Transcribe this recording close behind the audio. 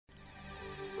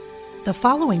The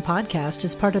following podcast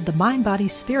is part of the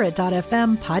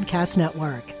MindBodySpirit.fm podcast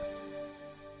network.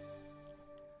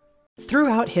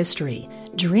 Throughout history,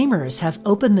 dreamers have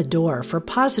opened the door for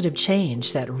positive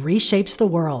change that reshapes the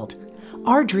world.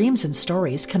 Our dreams and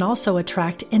stories can also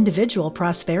attract individual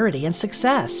prosperity and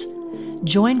success.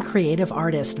 Join creative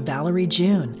artist Valerie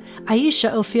June,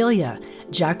 Aisha Ophelia,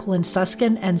 Jacqueline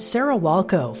Suskin, and Sarah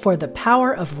Walco for The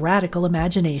Power of Radical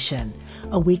Imagination,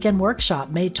 a weekend workshop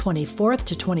May 24th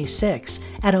to 26th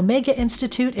at Omega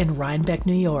Institute in Rhinebeck,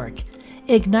 New York.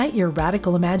 Ignite your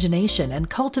radical imagination and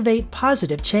cultivate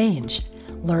positive change.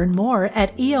 Learn more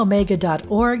at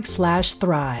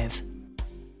eomega.org/thrive.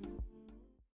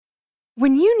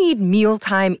 When you need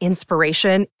mealtime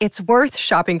inspiration, it's worth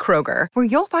shopping Kroger, where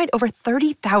you'll find over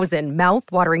 30,000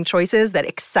 mouth-watering choices that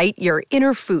excite your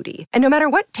inner foodie. And no matter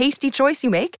what tasty choice you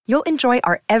make, you'll enjoy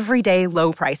our everyday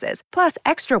low prices, plus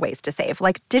extra ways to save,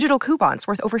 like digital coupons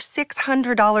worth over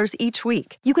 $600 each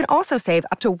week. You can also save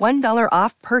up to $1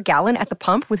 off per gallon at the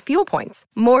pump with fuel points.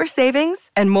 More savings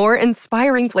and more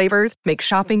inspiring flavors make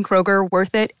shopping Kroger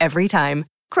worth it every time.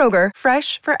 Kroger,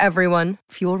 fresh for everyone.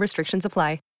 Fuel restrictions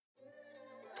apply.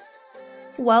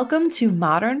 Welcome to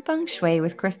Modern Feng Shui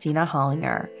with Christina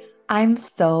Hollinger. I'm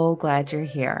so glad you're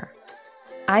here.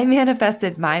 I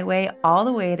manifested my way all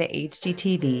the way to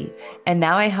HGTV, and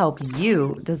now I help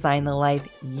you design the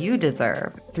life you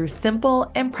deserve through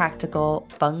simple and practical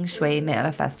Feng Shui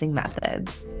manifesting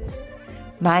methods.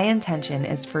 My intention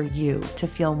is for you to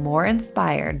feel more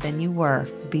inspired than you were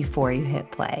before you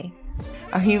hit play.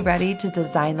 Are you ready to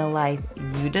design the life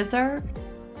you deserve?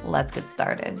 Let's get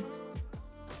started.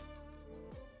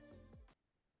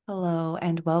 Hello,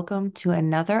 and welcome to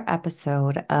another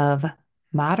episode of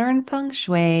Modern Feng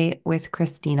Shui with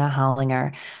Christina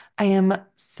Hollinger. I am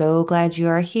so glad you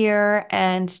are here,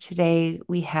 and today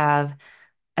we have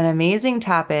an amazing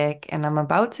topic, and I'm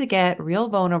about to get real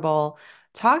vulnerable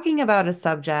talking about a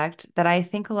subject that I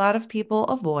think a lot of people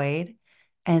avoid,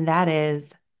 and that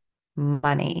is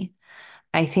money.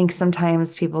 I think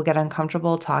sometimes people get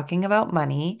uncomfortable talking about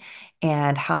money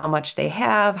and how much they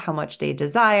have, how much they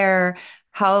desire,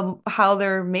 how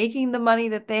they're making the money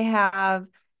that they have.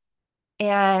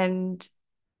 And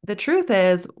the truth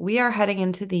is, we are heading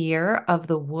into the year of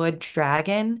the Wood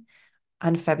Dragon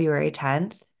on February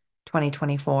 10th,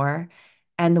 2024.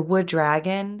 And the Wood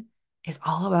Dragon is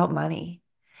all about money.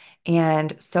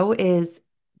 And so is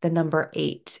the number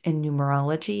 8 in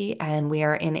numerology. And we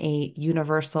are in a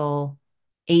universal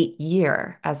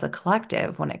 8-year as a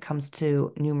collective when it comes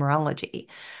to numerology.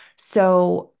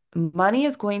 So money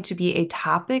is going to be a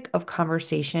topic of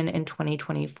conversation in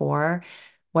 2024,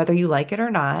 whether you like it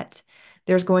or not.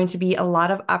 There's going to be a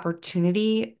lot of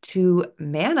opportunity to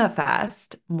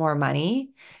manifest more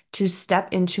money, to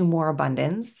step into more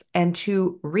abundance, and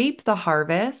to reap the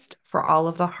harvest for all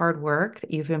of the hard work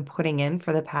that you've been putting in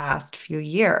for the past few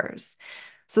years.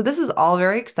 So this is all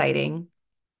very exciting.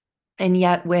 And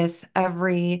yet with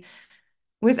every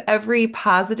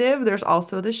positive, there's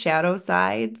also the shadow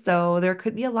side. So there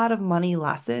could be a lot of money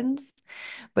lessons,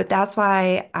 but that's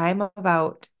why I'm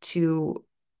about to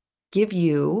give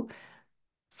you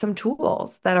some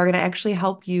tools that are going to actually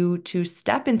help you to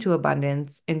step into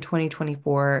abundance in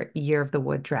 2024, Year of the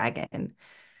Wood Dragon.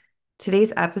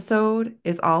 Today's episode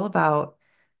is all about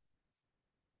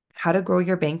how to grow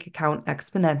your bank account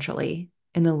exponentially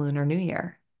in the Lunar New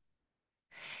Year.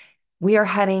 We are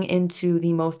heading into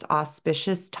the most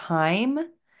auspicious time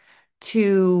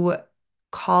to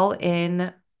call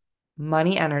in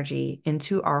money energy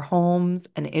into our homes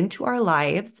and into our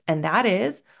lives, and that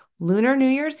is Lunar New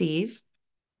Year's Eve,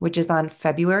 which is on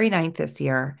February 9th this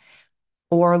year,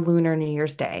 or Lunar New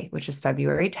Year's Day, which is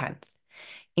February 10th.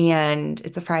 And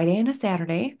it's a Friday and a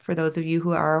Saturday for those of you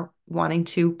who are wanting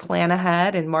to plan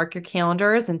ahead and mark your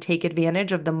calendars and take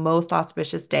advantage of the most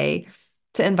auspicious day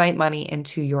to invite money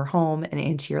into your home and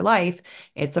into your life.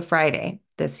 It's a Friday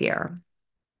this year.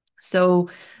 So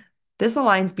this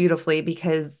aligns beautifully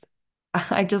because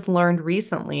I just learned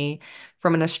recently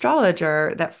from an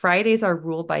astrologer that Fridays are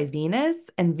ruled by Venus,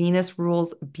 and Venus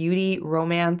rules beauty,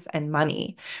 romance, and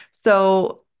money.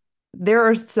 So there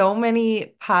are so many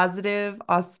positive,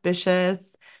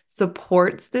 auspicious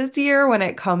supports this year when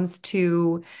it comes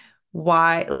to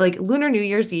why, like Lunar New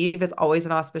Year's Eve is always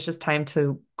an auspicious time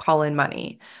to call in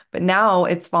money. But now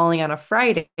it's falling on a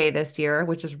Friday this year,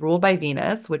 which is ruled by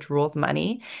Venus, which rules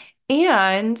money.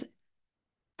 And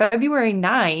February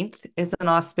 9th is an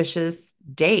auspicious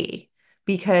day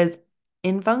because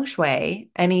in Feng Shui,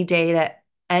 any day that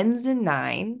ends in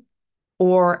 9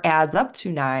 or adds up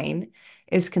to 9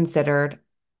 is considered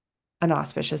an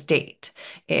auspicious date.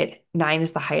 Nine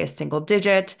is the highest single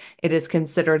digit. It is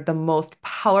considered the most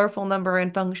powerful number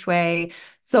in feng shui.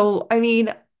 So, I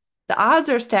mean, the odds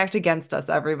are stacked against us,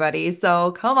 everybody.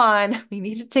 So come on, we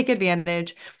need to take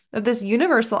advantage of this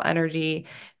universal energy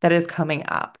that is coming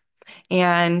up.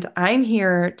 And I'm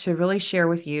here to really share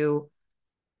with you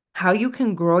how you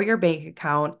can grow your bank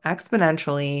account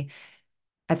exponentially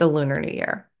at the Lunar New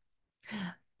Year.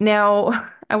 Now,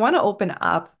 I want to open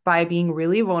up by being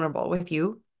really vulnerable with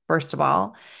you. First of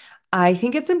all, I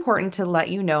think it's important to let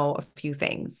you know a few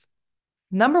things.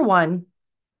 Number one,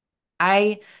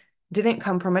 I didn't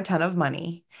come from a ton of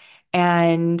money,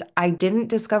 and I didn't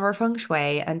discover feng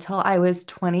shui until I was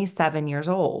 27 years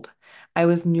old. I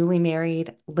was newly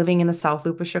married, living in the South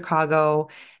Loop of Chicago,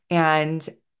 and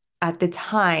at the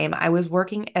time, I was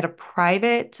working at a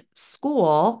private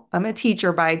school. I'm a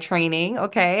teacher by training.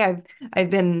 Okay.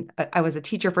 I was a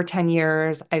teacher for 10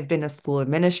 years. I've been a school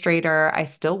administrator. I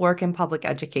still work in public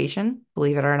education,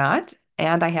 believe it or not.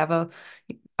 And I have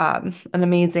an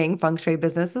amazing feng shui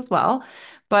business as well.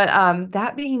 But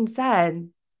that being said,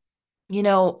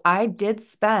 I did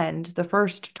spend the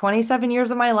first 27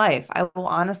 years of my life, I will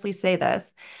honestly say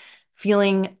this,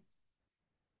 feeling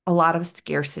a lot of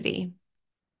scarcity.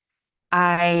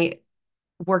 I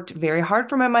worked very hard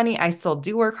for my money. I still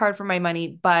do work hard for my money,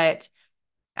 but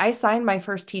I signed my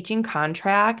first teaching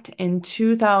contract in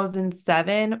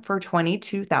 2007 for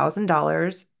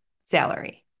 $22,000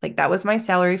 salary. Like that was my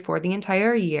salary for the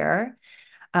entire year.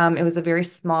 It was a very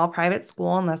small private school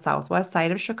on the southwest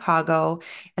side of Chicago.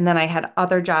 And then I had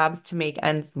other jobs to make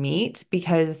ends meet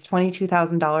because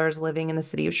 $22,000 living in the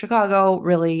city of Chicago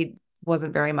really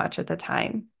wasn't very much at the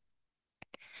time.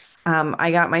 I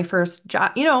got my first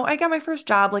job, I got my first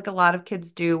job like a lot of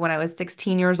kids do when I was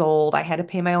 16 years old. I had to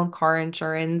pay my own car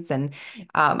insurance. And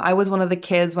I was one of the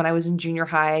kids when I was in junior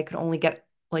high, I could only get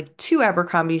like two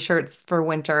Abercrombie shirts for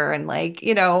winter. And like,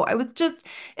 I was just,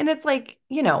 and it's like,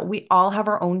 we all have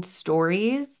our own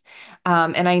stories.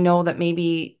 And I know that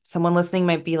maybe someone listening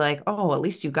might be like, oh, at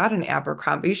least you got an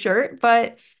Abercrombie shirt.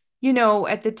 But,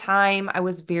 at the time, I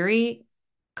was very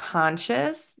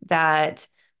conscious that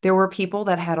there were people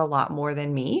that had a lot more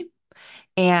than me.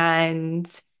 And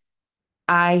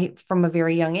I, from a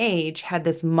very young age, had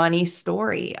this money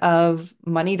story of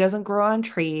money doesn't grow on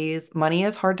trees, money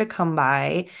is hard to come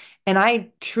by. And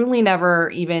I truly never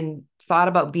even thought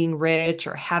about being rich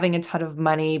or having a ton of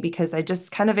money because I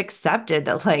just kind of accepted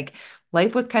that like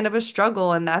life was kind of a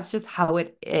struggle and that's just how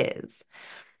it is.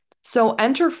 So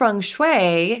enter feng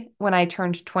shui when I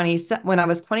turned 20, when I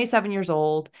was 27 years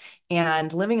old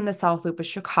and living in the South Loop of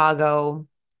Chicago.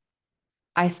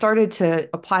 I started to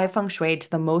apply feng shui to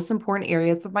the most important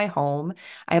areas of my home.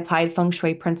 I applied feng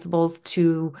shui principles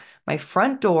to my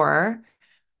front door,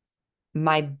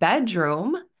 my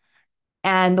bedroom,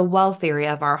 and the wealth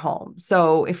area of our home.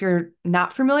 So if you're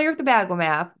not familiar with the Bagel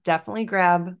map, definitely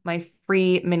grab my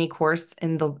free mini course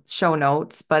in the show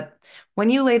notes. But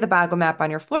when you lay the Bagel map on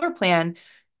your floor plan,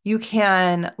 you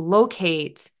can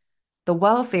locate the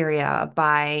wealth area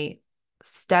by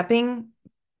stepping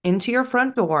into your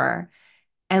front door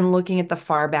and looking at the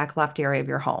far back left area of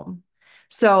your home.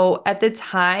 So at that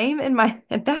time in my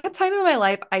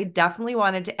life, I definitely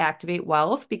wanted to activate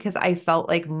wealth because I felt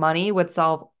like money would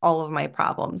solve all of my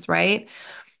problems, right?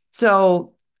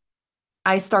 So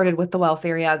I started with the wealth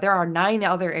area. There are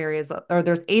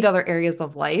there's 8 other areas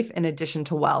of life in addition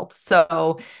to wealth.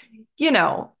 So, you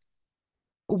know,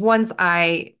 once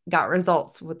I got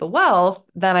results with the wealth,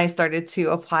 then I started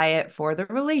to apply it for the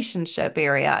relationship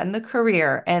area and the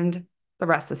career, and the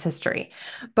rest is history.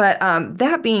 But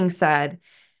that being said,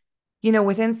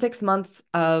 within 6 months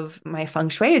of my feng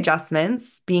shui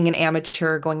adjustments, being an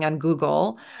amateur going on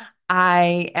Google,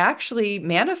 I actually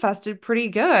manifested pretty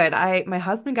good. My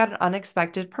husband got an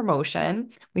unexpected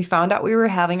promotion. We found out we were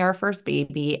having our first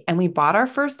baby, and we bought our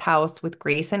first house with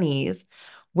grace and ease,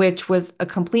 which was a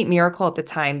complete miracle at the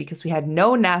time because we had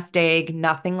no nest egg,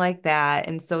 nothing like that.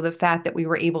 And so the fact that we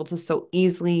were able to so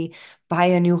easily buy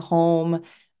a new home,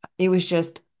 it was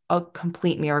just a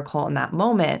complete miracle in that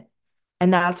moment.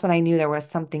 And that's when I knew there was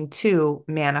something to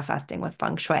manifesting with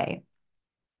feng shui.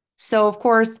 So, of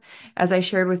course, as I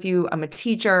shared with you, I'm a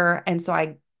teacher. And so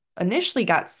I initially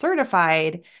got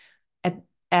certified at,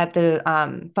 at the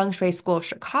Feng Shui School of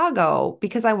Chicago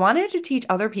because I wanted to teach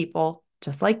other people,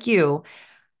 just like you,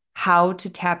 how to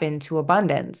tap into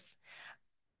abundance.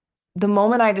 The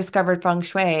moment I discovered feng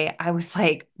shui, I was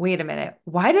like, wait a minute,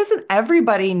 why doesn't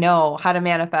everybody know how to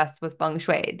manifest with feng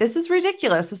shui? This is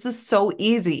ridiculous. This is so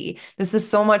easy. This is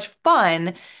so much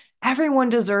fun. Everyone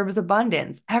deserves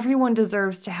abundance. Everyone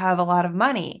deserves to have a lot of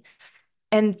money.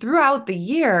 And throughout the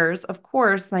years, of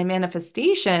course, my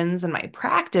manifestations and my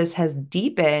practice has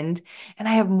deepened, and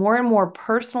I have more and more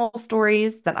personal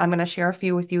stories that I'm going to share a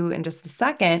few with you in just a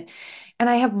second. And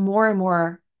I have more and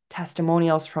more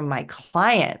testimonials from my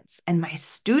clients and my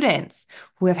students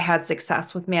who have had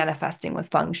success with manifesting with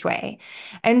feng shui.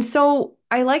 And so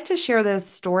I like to share this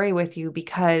story with you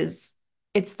because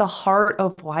it's the heart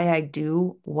of why I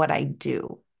do what I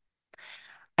do.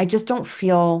 I just don't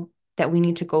feel that we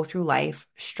need to go through life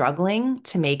struggling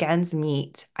to make ends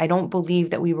meet. I don't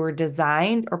believe that we were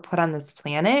designed or put on this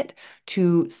planet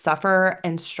to suffer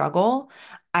and struggle.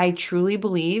 I truly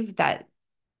believe that,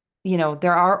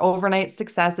 there are overnight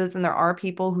successes and there are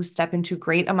people who step into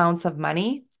great amounts of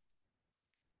money.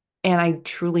 And I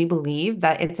truly believe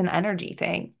that it's an energy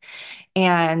thing.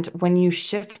 And when you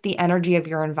shift the energy of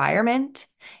your environment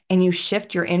and you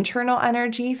shift your internal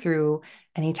energy through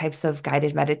any types of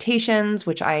guided meditations,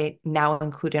 which I now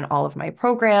include in all of my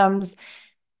programs,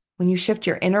 when you shift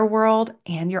your inner world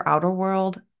and your outer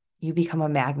world, you become a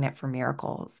magnet for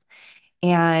miracles.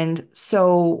 And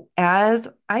so, as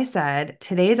I said,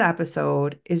 today's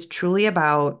episode is truly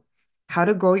about how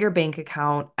to grow your bank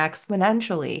account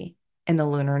exponentially in the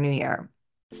Lunar New Year.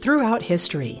 Throughout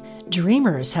history,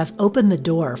 dreamers have opened the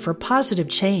door for positive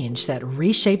change that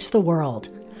reshapes the world.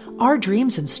 Our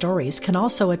dreams and stories can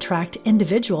also attract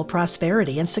individual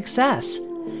prosperity and success.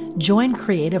 Join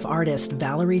creative artist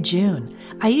Valerie June,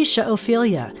 Aisha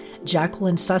Ophelia,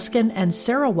 Jacqueline Suskin, and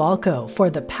Sarah Walco for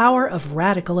The Power of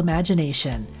Radical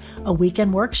Imagination, a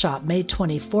weekend workshop May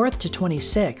 24th to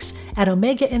 26th at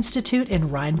Omega Institute in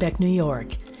Rhinebeck, New York.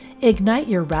 Ignite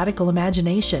your radical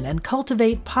imagination and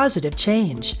cultivate positive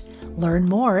change. Learn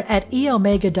more at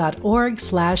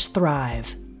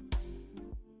eomega.org/thrive.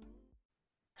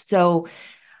 So,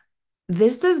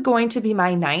 this is going to be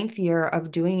my 9th year of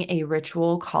doing a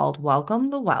ritual called Welcome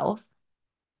the Wealth.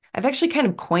 I've actually kind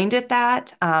of coined it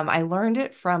that. I learned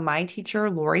it from my teacher,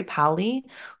 Lori Polly,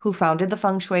 who founded the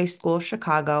Feng Shui School of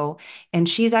Chicago. And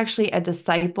she's actually a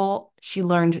disciple. She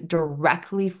learned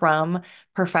directly from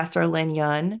Professor Lin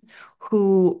Yun,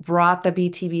 who brought the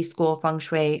BTB School of Feng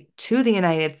Shui to the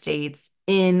United States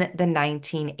in the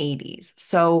 1980s.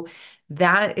 So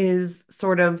that is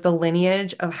sort of the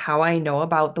lineage of how I know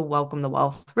about the Welcome the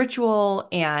Wealth ritual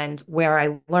and where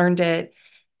I learned it.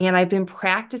 And I've been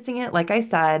practicing it. Like I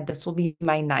said, this will be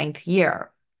my 9th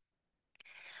year.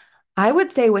 I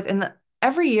would say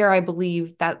every year, I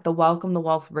believe that the Welcome the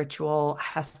Wealth ritual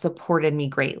has supported me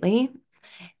greatly.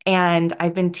 And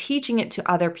I've been teaching it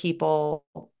to other people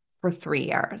for 3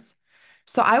 years.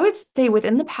 So I would say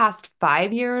within the past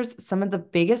 5 years, some of the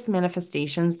biggest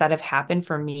manifestations that have happened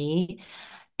for me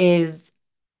is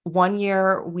one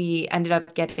year we ended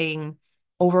up getting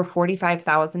over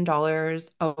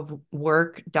 $45,000 of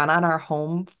work done on our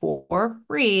home for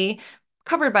free,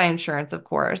 covered by insurance, of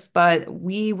course, but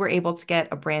we were able to get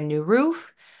a brand new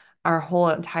roof. Our whole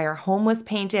entire home was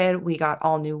painted. We got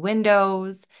all new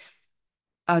windows,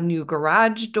 a new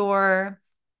garage door,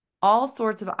 all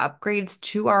sorts of upgrades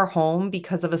to our home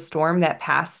because of a storm that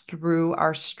passed through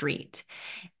our street.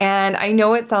 And I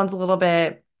know it sounds a little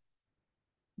bit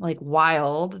like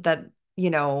wild that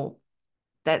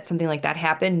something like that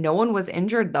happened. No one was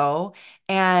injured though.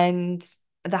 And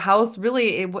the house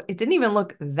really, it didn't even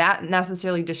look that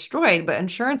necessarily destroyed, but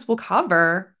insurance will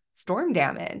cover storm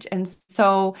damage. And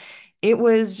so it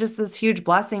was just this huge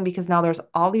blessing because now there's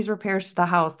all these repairs to the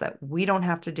house that we don't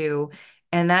have to do.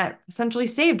 And that essentially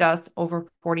saved us over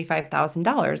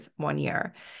 $45,000 one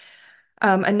year.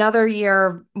 Another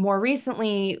year, more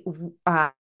recently,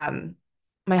 um,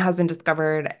 my husband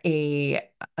discovered an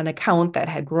account that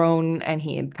had grown and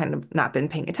he had kind of not been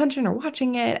paying attention or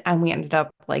watching it. And we ended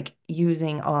up like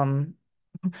using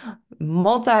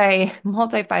multi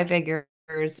 5 figures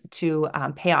to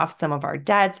pay off some of our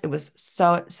debts. It was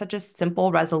such a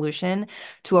simple resolution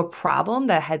to a problem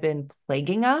that had been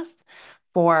plaguing us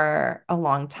for a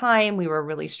long time. We were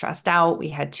really stressed out. We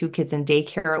had 2 kids in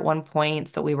daycare at one point,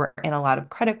 so we were in a lot of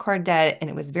credit card debt and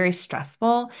it was very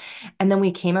stressful. And then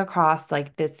we came across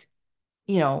like this,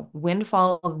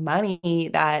 windfall of money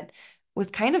that was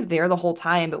kind of there the whole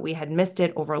time, but we had missed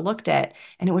it, overlooked it.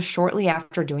 And it was shortly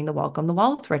after doing the Welcome the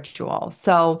Wealth ritual.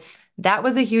 So that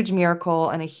was a huge miracle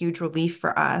and a huge relief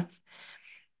for us.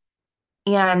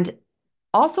 And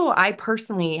also, I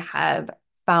personally have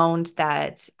found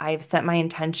that I've set my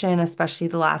intention, especially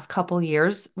the last couple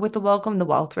years with the Welcome the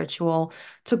Wealth ritual,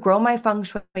 to grow my feng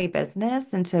shui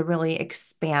business and to really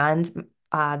expand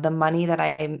the money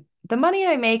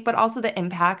I make, but also the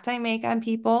impact I make on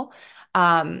people.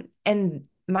 And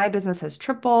my business has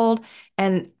tripled,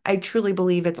 and I truly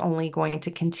believe it's only going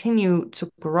to continue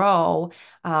to grow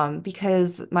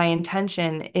because my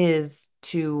intention is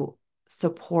to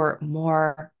support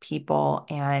more people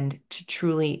and to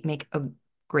truly make a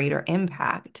greater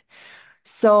impact.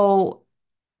 So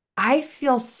I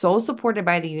feel so supported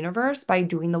by the universe by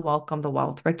doing the Welcome the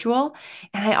Wealth ritual.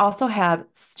 And I also have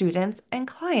students and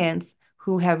clients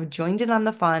who have joined in on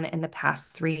the fun in the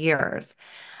past 3 years.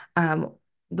 Um,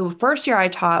 the first year I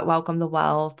taught Welcome the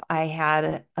Wealth, I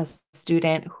had a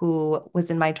student who was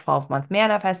in my 12-month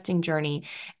manifesting journey,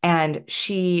 and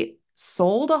she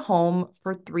sold a home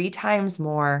for 3 times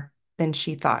more than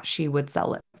she thought she would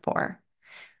sell it for.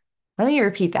 Let me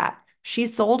repeat that. She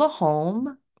sold a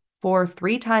home for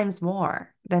 3 times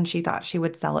more than she thought she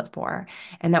would sell it for.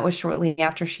 And that was shortly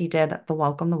after she did the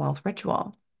Welcome the Wealth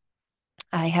ritual.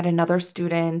 I had another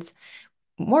student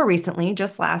more recently,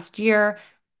 just last year,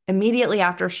 immediately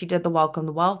after she did the Welcome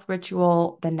the Wealth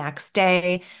ritual, the next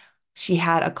day, she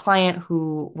had a client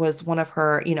who was one of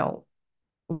her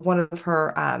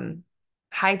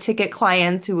high ticket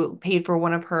clients who paid for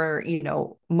one of her,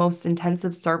 most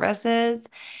intensive services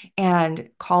and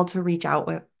called to reach out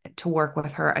with to work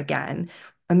with her again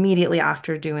immediately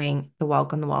after doing the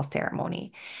Welcome the Wealth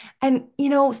ceremony. And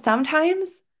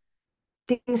sometimes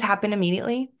things happen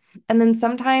immediately. And then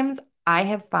sometimes I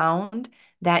have found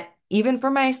that even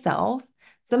for myself,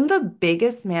 some of the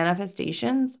biggest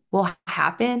manifestations will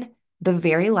happen the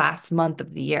very last month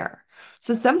of the year.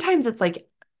 So sometimes it's like,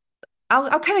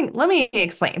 I'll kind of let me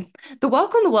explain. The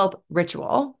Welcome the Wealth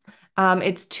ritual,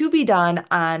 it's to be done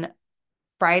on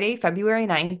Friday, February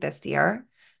 9th this year,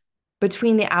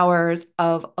 between the hours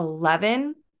of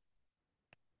 11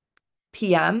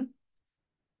 p.m.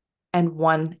 and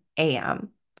 1 a.m.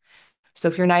 So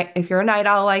if you're a night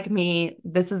owl like me,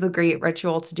 this is a great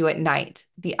ritual to do at night.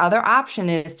 The other option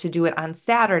is to do it on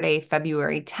Saturday,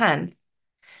 February 10th,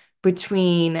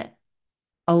 between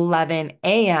 11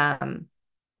 a.m.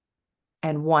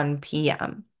 and 1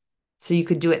 p.m. So you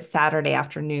could do it Saturday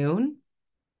afternoon.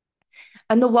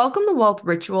 And the Welcome the Wealth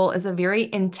ritual is a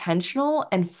very intentional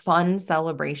and fun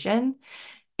celebration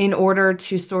in order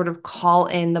to sort of call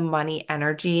in the money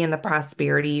energy and the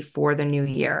prosperity for the new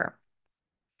year.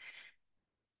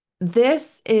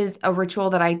 This is a ritual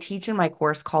that I teach in my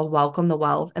course called Welcome the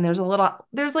Wealth. And there's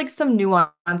like some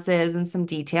nuances and some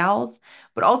details,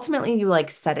 but ultimately you like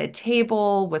set a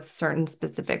table with certain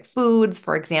specific foods.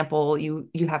 For example, you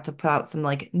have to put out some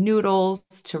like noodles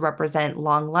to represent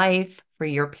long life for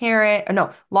your parent, or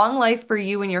no, long life for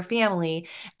you and your family.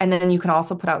 And then you can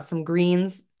also put out some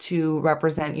greens to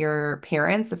represent your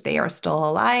parents if they are still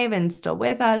alive and still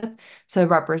with us, to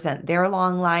represent their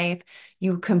long life.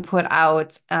 You can put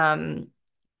out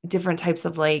different types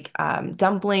of like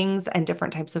dumplings and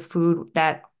different types of food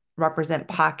that represent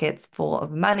pockets full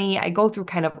of money. I go through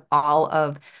kind of all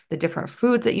of the different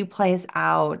foods that you place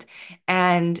out.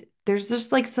 And there's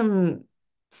just like some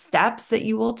steps that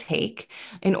you will take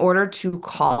in order to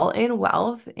call in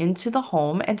wealth into the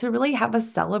home and to really have a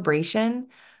celebration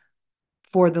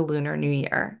for the Lunar New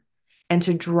Year and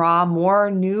to draw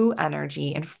more new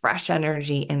energy and fresh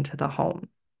energy into the home.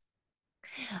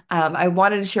 I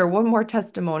wanted to share one more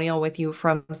testimonial with you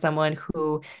from someone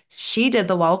who she did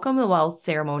the Welcome the Wealth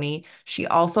ceremony. She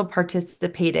also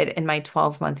participated in my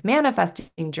 12-month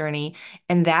manifesting journey.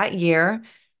 And that year,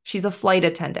 she's a flight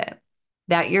attendant.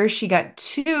 That year, she got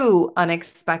two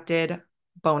unexpected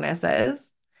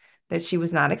bonuses that she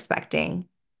was not expecting.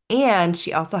 And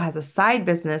she also has a side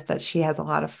business that she has a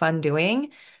lot of fun doing.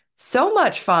 So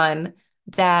much fun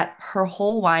that her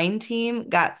whole wine team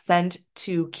got sent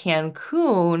to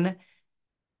Cancun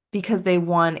because they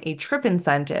won a trip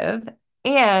incentive.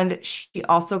 And she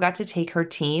also got to take her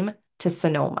team to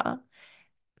Sonoma.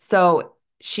 So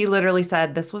she literally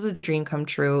said, "This was a dream come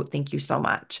true. Thank you so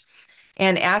much."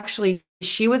 And actually,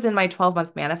 she was in my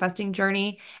 12-month manifesting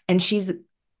journey, and she's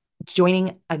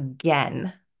joining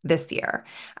again this year.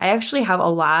 I actually have a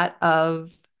lot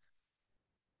of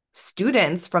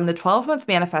students from the 12-month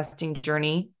manifesting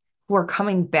journey who are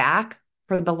coming back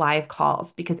for the live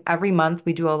calls because every month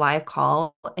we do a live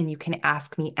call and you can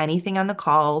ask me anything on the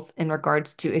calls in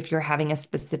regards to if you're having a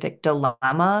specific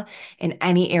dilemma in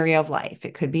any area of life.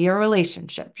 It could be your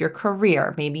relationship, your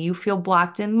career, maybe you feel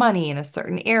blocked in money in a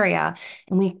certain area,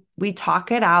 and we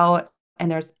talk it out.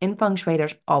 And there's in feng shui,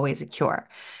 there's always a cure.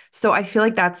 So I feel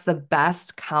like that's the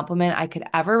best compliment I could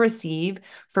ever receive,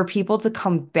 for people to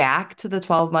come back to the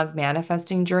 12-month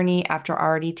manifesting journey after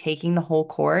already taking the whole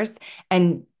course.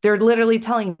 And they're literally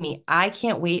telling me, "I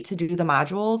can't wait to do the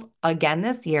modules again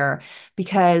this year,"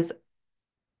 because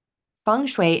feng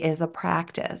shui is a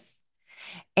practice.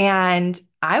 And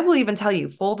I will even tell you,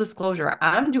 full disclosure,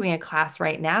 I'm doing a class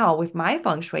right now with my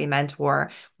feng shui mentor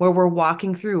where we're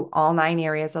walking through all 9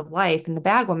 areas of life in the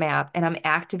Bagua map, and I'm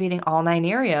activating all 9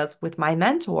 areas with my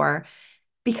mentor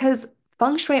because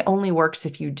feng shui only works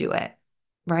if you do it,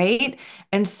 right?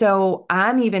 And so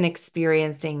I'm even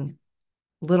experiencing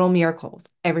little miracles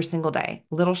every single day,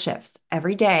 little shifts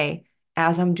every day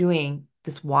as I'm doing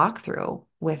this walkthrough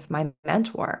with my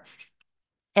mentor.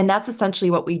 And that's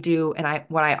essentially what we do. And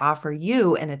what I offer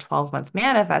you in a 12-month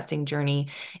manifesting journey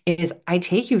is I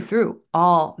take you through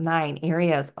all 9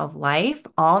 areas of life,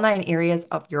 all 9 areas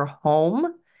of your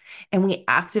home, and we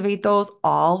activate those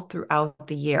all throughout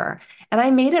the year. And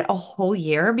I made it a whole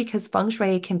year because feng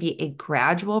shui can be a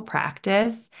gradual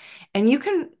practice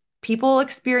and people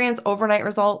experience overnight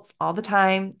results all the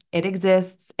time. It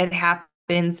exists, it happens.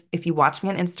 If you watch me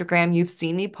on Instagram, you've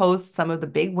seen me post some of the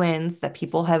big wins that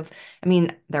people have. I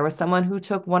mean, there was someone who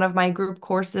took one of my group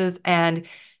courses and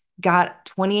got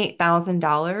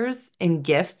 $28,000 in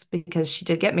gifts because she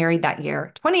did get married that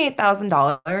year.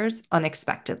 $28,000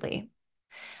 unexpectedly.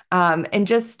 And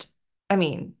just, I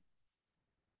mean,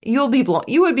 you would be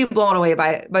blown away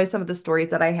by some of the stories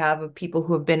that I have of people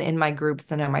who have been in my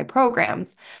groups and in my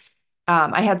programs.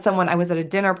 I was at a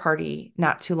dinner party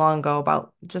not too long ago,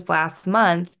 about just last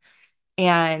month.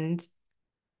 And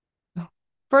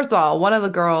first of all, one of the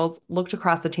girls looked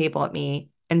across the table at me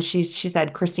and she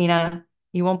said, Christina,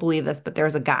 you won't believe this, but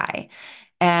there's a guy.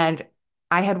 And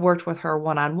I had worked with her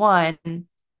one-on-one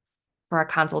for a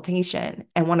consultation.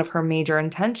 And one of her major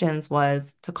intentions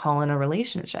was to call in a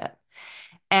relationship.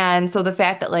 And so the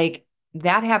fact that like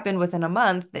that happened within a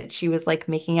month that she was like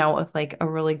making out with like a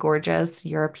really gorgeous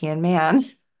European man,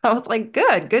 I was like,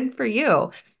 good for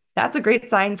you. That's a great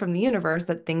sign from the universe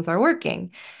that things are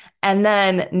working. And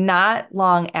then not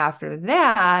long after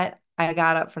that, I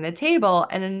got up from the table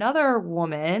and another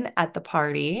woman at the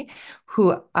party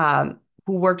who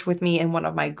worked with me in one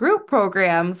of my group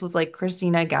programs was like,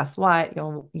 Christina, guess what?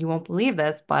 You won't believe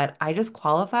this, but I just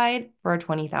qualified for a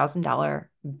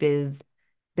 $20,000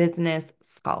 business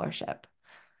scholarship.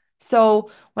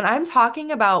 So when I'm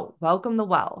talking about welcome the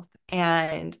wealth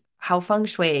and how feng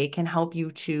shui can help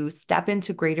you to step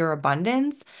into greater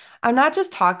abundance, I'm not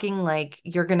just talking like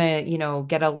you're gonna,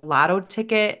 get a lotto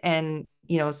ticket and,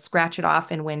 scratch it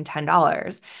off and win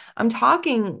 $10. I'm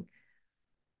talking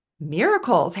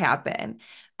miracles happen.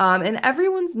 And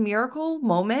everyone's miracle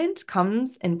moment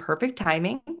comes in perfect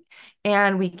timing.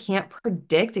 And we can't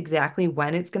predict exactly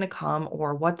when it's going to come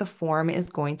or what the form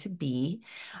is going to be.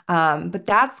 But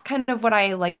that's kind of what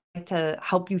I like to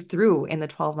help you through in the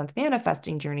 12-month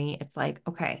manifesting journey. It's like,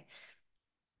 okay,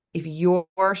 if you're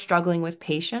struggling with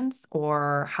patience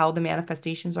or how the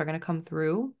manifestations are going to come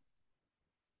through,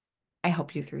 I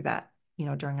help you through that,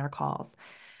 during our calls.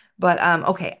 But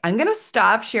okay, I'm gonna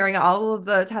stop sharing all of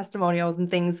the testimonials and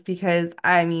things because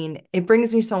I mean, it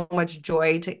brings me so much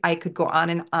joy I could go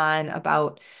on and on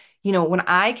about, when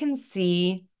I can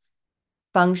see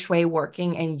feng shui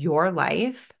working in your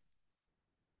life,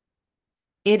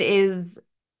 it is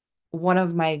one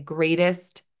of my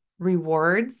greatest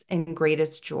rewards and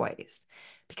greatest joys.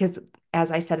 Because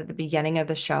as I said at the beginning of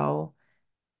the show,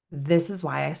 this is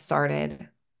why I started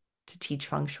to teach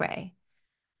feng shui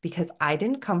because I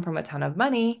didn't come from a ton of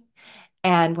money.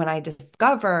 And when I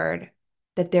discovered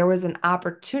that there was an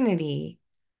opportunity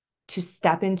to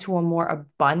step into a more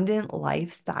abundant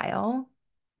lifestyle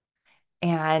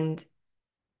and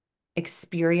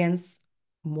experience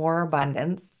more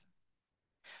abundance,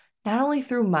 not only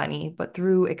through money, but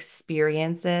through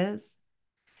experiences,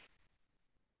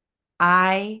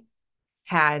 I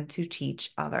had to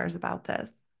teach others about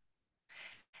this.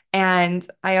 And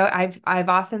I've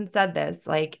often said this,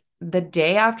 like the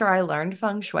day after I learned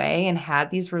feng shui and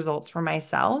had these results for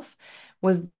myself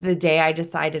was the day I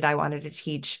decided I wanted to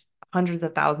teach hundreds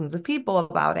of thousands of people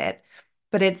about it.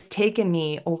 But it's taken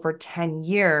me over 10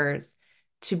 years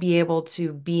to be able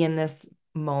to be in this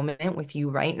moment with you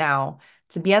right now,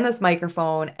 to be on this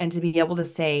microphone and to be able to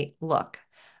say, look,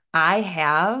 I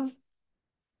have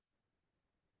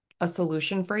a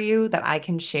solution for you that I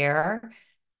can share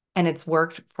and it's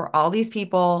worked for all these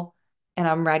people, and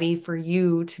I'm ready for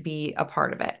you to be a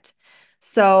part of it.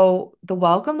 So, the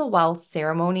Welcome the Wealth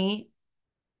ceremony,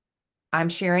 I'm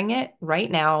sharing it right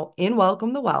now in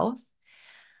Welcome the Wealth.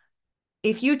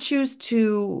 If you choose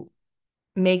to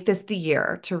make this the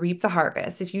year to reap the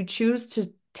harvest, if you choose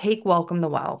to take Welcome the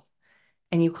Wealth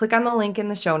and you click on the link in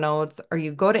the show notes, or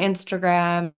you go to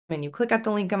Instagram and you click at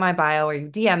the link in my bio, or you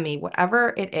DM me,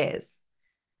 whatever it is,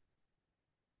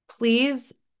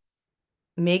 please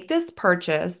make this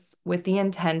purchase with the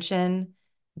intention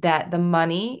that the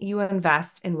money you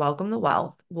invest in Welcome the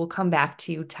Wealth will come back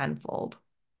to you tenfold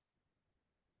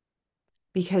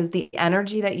because the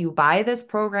energy that you buy this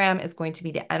program is going to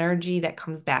be the energy that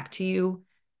comes back to you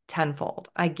tenfold.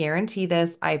 I guarantee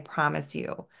this. I promise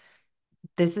you.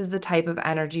 This is the type of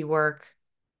energy work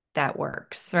that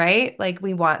works, right? Like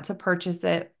we want to purchase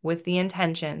it with the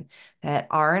intention that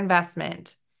our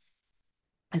investment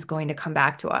is going to come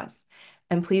back to us.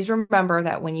 And please remember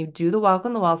that when you do the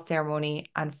Welcome the Wealth ceremony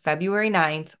on February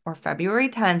 9th or February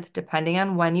 10th, depending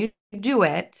on when you do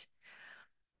it,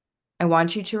 I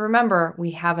want you to remember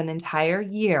we have an entire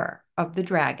year of the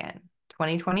dragon,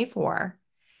 2024.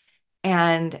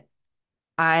 And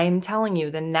I'm telling you,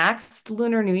 the next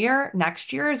Lunar New Year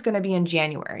next year is going to be in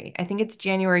January. I think it's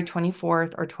January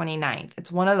 24th or 29th.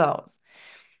 It's one of those.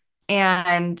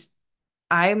 And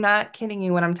I'm not kidding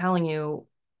you when I'm telling you,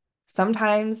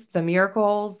 sometimes the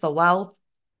miracles, the wealth,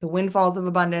 the windfalls of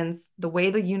abundance, the way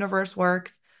the universe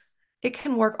works, it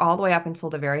can work all the way up until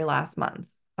the very last month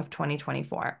of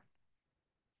 2024.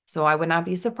 So I would not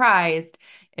be surprised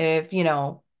if,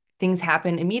 things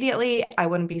happen immediately. I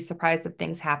wouldn't be surprised if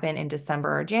things happen in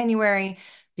December or January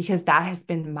because that has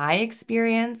been my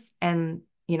experience. And,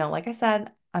 like I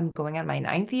said, I'm going on my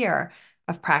 9th year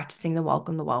of practicing the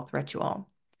Welcome the Wealth ritual.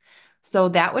 So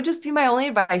that would just be my only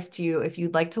advice to you. If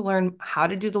you'd like to learn how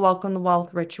to do the Welcome the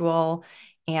Wealth ritual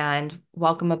and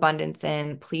welcome abundance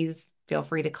in, please feel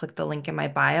free to click the link in my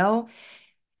bio.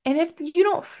 And if you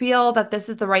don't feel that this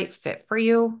is the right fit for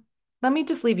you, let me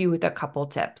just leave you with a couple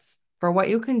tips for what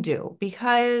you can do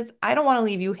because I don't want to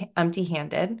leave you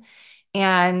empty-handed.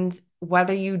 And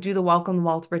whether you do the Welcome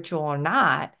Wealth ritual or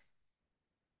not,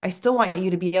 I still want you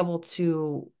to be able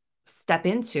to step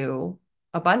into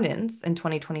abundance in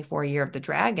 2024 year of the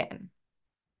dragon.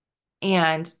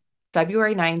 And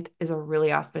February 9th is a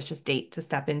really auspicious date to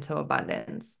step into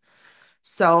abundance.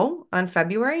 So on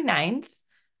February 9th,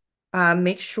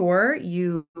 make sure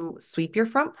you sweep your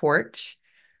front porch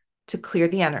to clear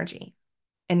the energy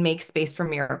and make space for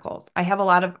miracles.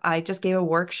 I just gave a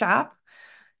workshop,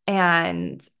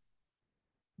 and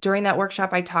during that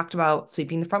workshop, I talked about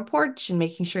sweeping the front porch and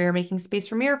making sure you're making space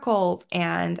for miracles.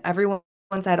 And everyone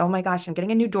said, oh my gosh, I'm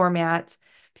getting a new doormat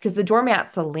because the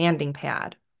doormat's a landing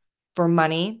pad for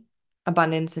money,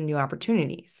 abundance, and new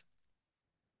opportunities.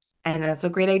 And that's a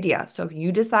great idea. So if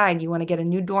you decide you want to get a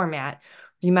new doormat,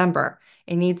 remember,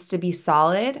 it needs to be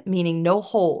solid, meaning no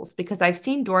holes, because I've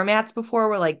seen doormats before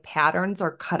where like patterns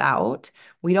are cut out.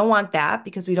 We don't want that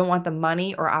because we don't want the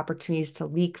money or opportunities to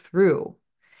leak through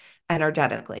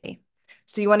energetically.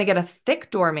 So you want to get a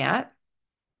thick doormat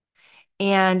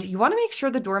and you want to make sure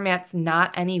the doormat's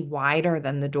not any wider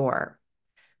than the door.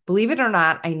 Believe it or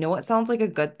not, I know it sounds like a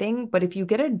good thing, but if you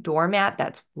get a doormat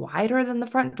that's wider than the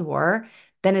front door,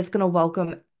 then it's going to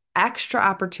welcome extra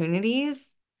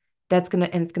opportunities. And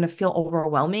it's going to feel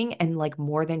overwhelming and like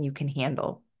more than you can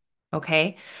handle.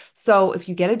 Okay. So if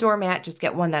you get a doormat, just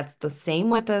get one that's the same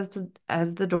width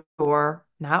as the door,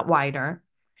 not wider,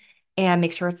 and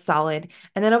make sure it's solid.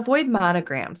 And then avoid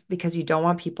monograms because you don't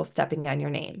want people stepping on your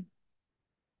name.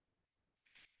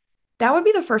 That would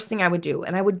be the first thing I would do.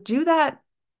 And I would do that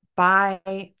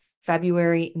by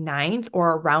February 9th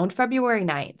or around February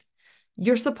 9th.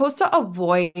 You're supposed to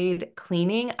avoid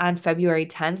cleaning on February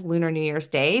 10th, Lunar New Year's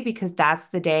Day, because that's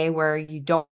the day where you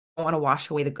don't want to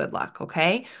wash away the good luck.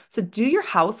 Okay. So do your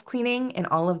house cleaning and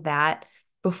all of that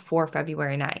before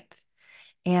February 9th.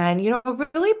 And,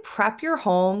 really prep your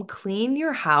home, clean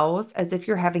your house as if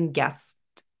you're having guests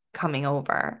coming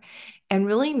over, and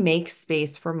really make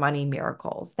space for money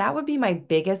miracles. That would be my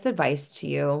biggest advice to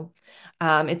you.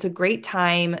 It's a great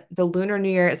time. The Lunar New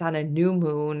Year is on a new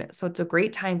moon. So it's a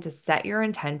great time to set your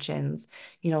intentions,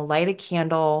 light a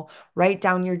candle, write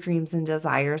down your dreams and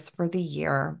desires for the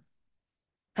year.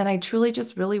 And I truly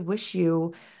just really wish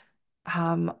you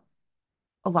um,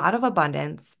 a lot of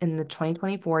abundance in the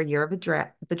 2024 year of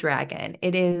the dragon.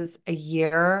 It is a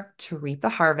year to reap the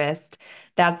harvest.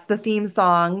 That's the theme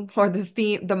song or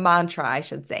the mantra, I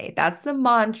should say. That's the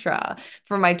mantra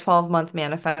for my 12-month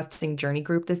manifesting journey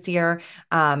group this year.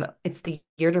 It's the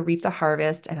year to reap the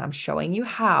harvest, and I'm showing you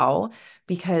how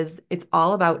because it's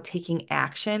all about taking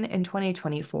action in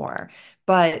 2024.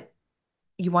 But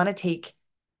you want to take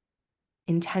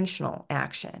intentional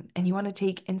action and you want to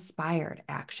take inspired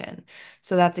action.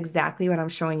 So that's exactly what I'm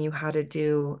showing you how to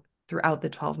do throughout the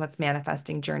 12-month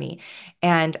manifesting journey.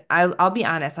 And I'll be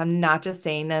honest, I'm not just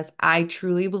saying this. I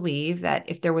truly believe that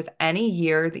if there was any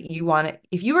year that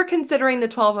if you were considering the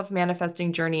 12-month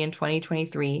manifesting journey in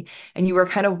 2023 and you were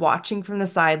kind of watching from the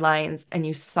sidelines and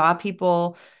you saw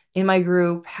people in my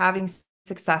group having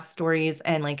success stories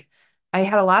and like I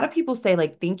had a lot of people say,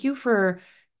 like, thank you for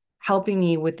helping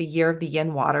me with the year of the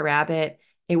yin water rabbit.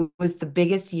 It was the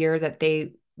biggest year that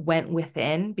they went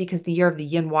within, because the year of the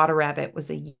yin water rabbit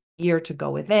was a year to go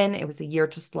within. It was a year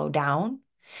to slow down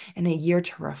and a year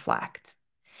to reflect.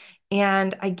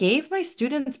 And I gave my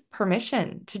students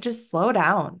permission to just slow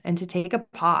down and to take a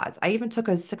pause. I even took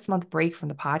a 6-month break from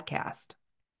the podcast.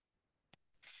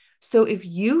 So if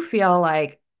you feel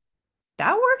like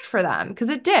that worked for them, because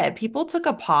it did, people took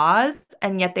a pause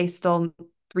and yet they still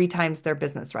 3 times their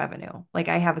business revenue. Like,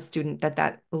 I have a student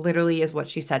that literally is what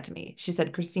she said to me. She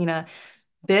said, Christina,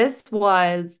 this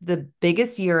was the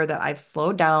biggest year that I've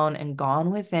slowed down and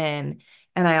gone within.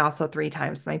 And I also 3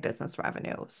 times my business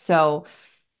revenue. So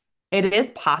it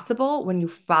is possible, when you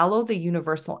follow the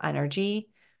universal energy,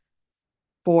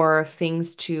 for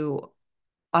things to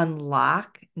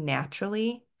unlock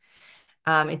naturally.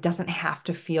 It doesn't have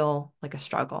to feel like a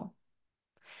struggle.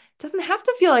 It doesn't have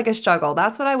to feel like a struggle.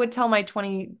 That's what I would tell my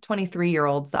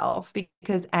 23-year-old self,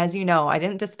 because, as you know, I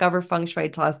didn't discover feng shui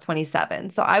till I was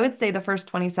 27. So I would say the first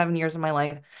 27 years of my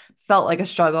life felt like a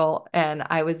struggle, and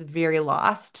I was very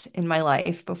lost in my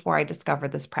life before I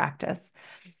discovered this practice.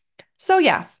 So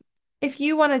yes, if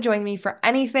you want to join me for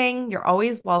anything, you're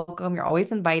always welcome. You're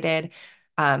always invited.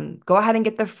 Go ahead and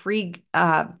get the free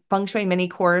feng shui mini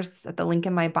course at the link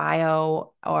in my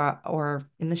bio, or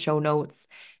in the show notes.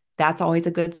 That's always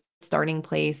a good starting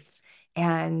place.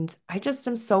 And I just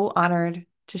am so honored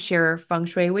to share feng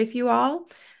shui with you all.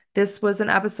 This was an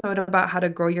episode about how to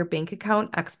grow your bank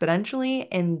account exponentially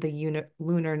in the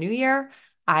Lunar New Year.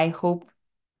 I hope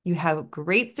you have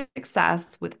great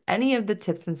success with any of the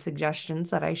tips and suggestions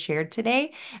that I shared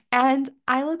today. And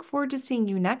I look forward to seeing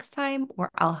you next time, where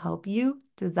I'll help you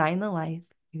design the life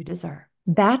you deserve.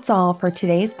 That's all for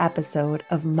today's episode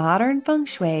of Modern Feng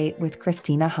Shui with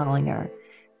Christina Hollinger.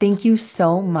 Thank you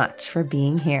so much for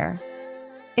being here.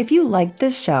 If you liked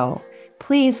this show,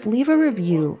 please leave a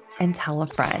review and tell a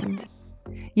friend.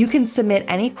 You can submit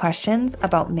any questions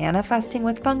about manifesting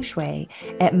with feng shui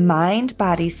at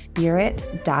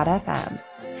mindbodyspirit.fm,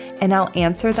 and I'll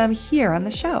answer them here on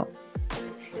the show.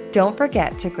 Don't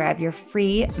forget to grab your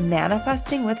free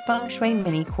Manifesting with Feng Shui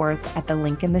mini course at the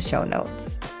link in the show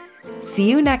notes. See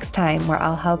you next time, where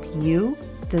I'll help you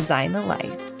design the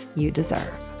life you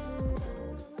deserve.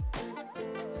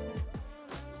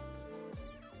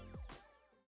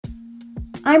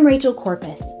 I'm Rachel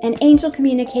Corpus, an angel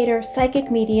communicator, psychic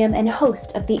medium, and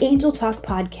host of the Angel Talk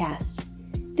podcast.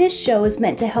 This show is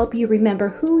meant to help you remember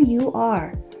who you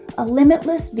are, a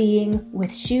limitless being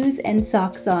with shoes and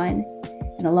socks on.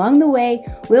 And along the way,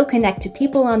 we'll connect to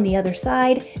people on the other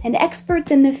side and experts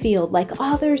in the field like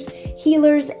authors,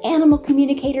 healers, animal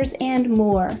communicators, and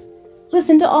more.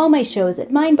 Listen to all my shows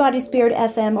at Mind Body Spirit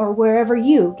FM or wherever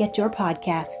you get your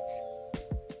podcasts.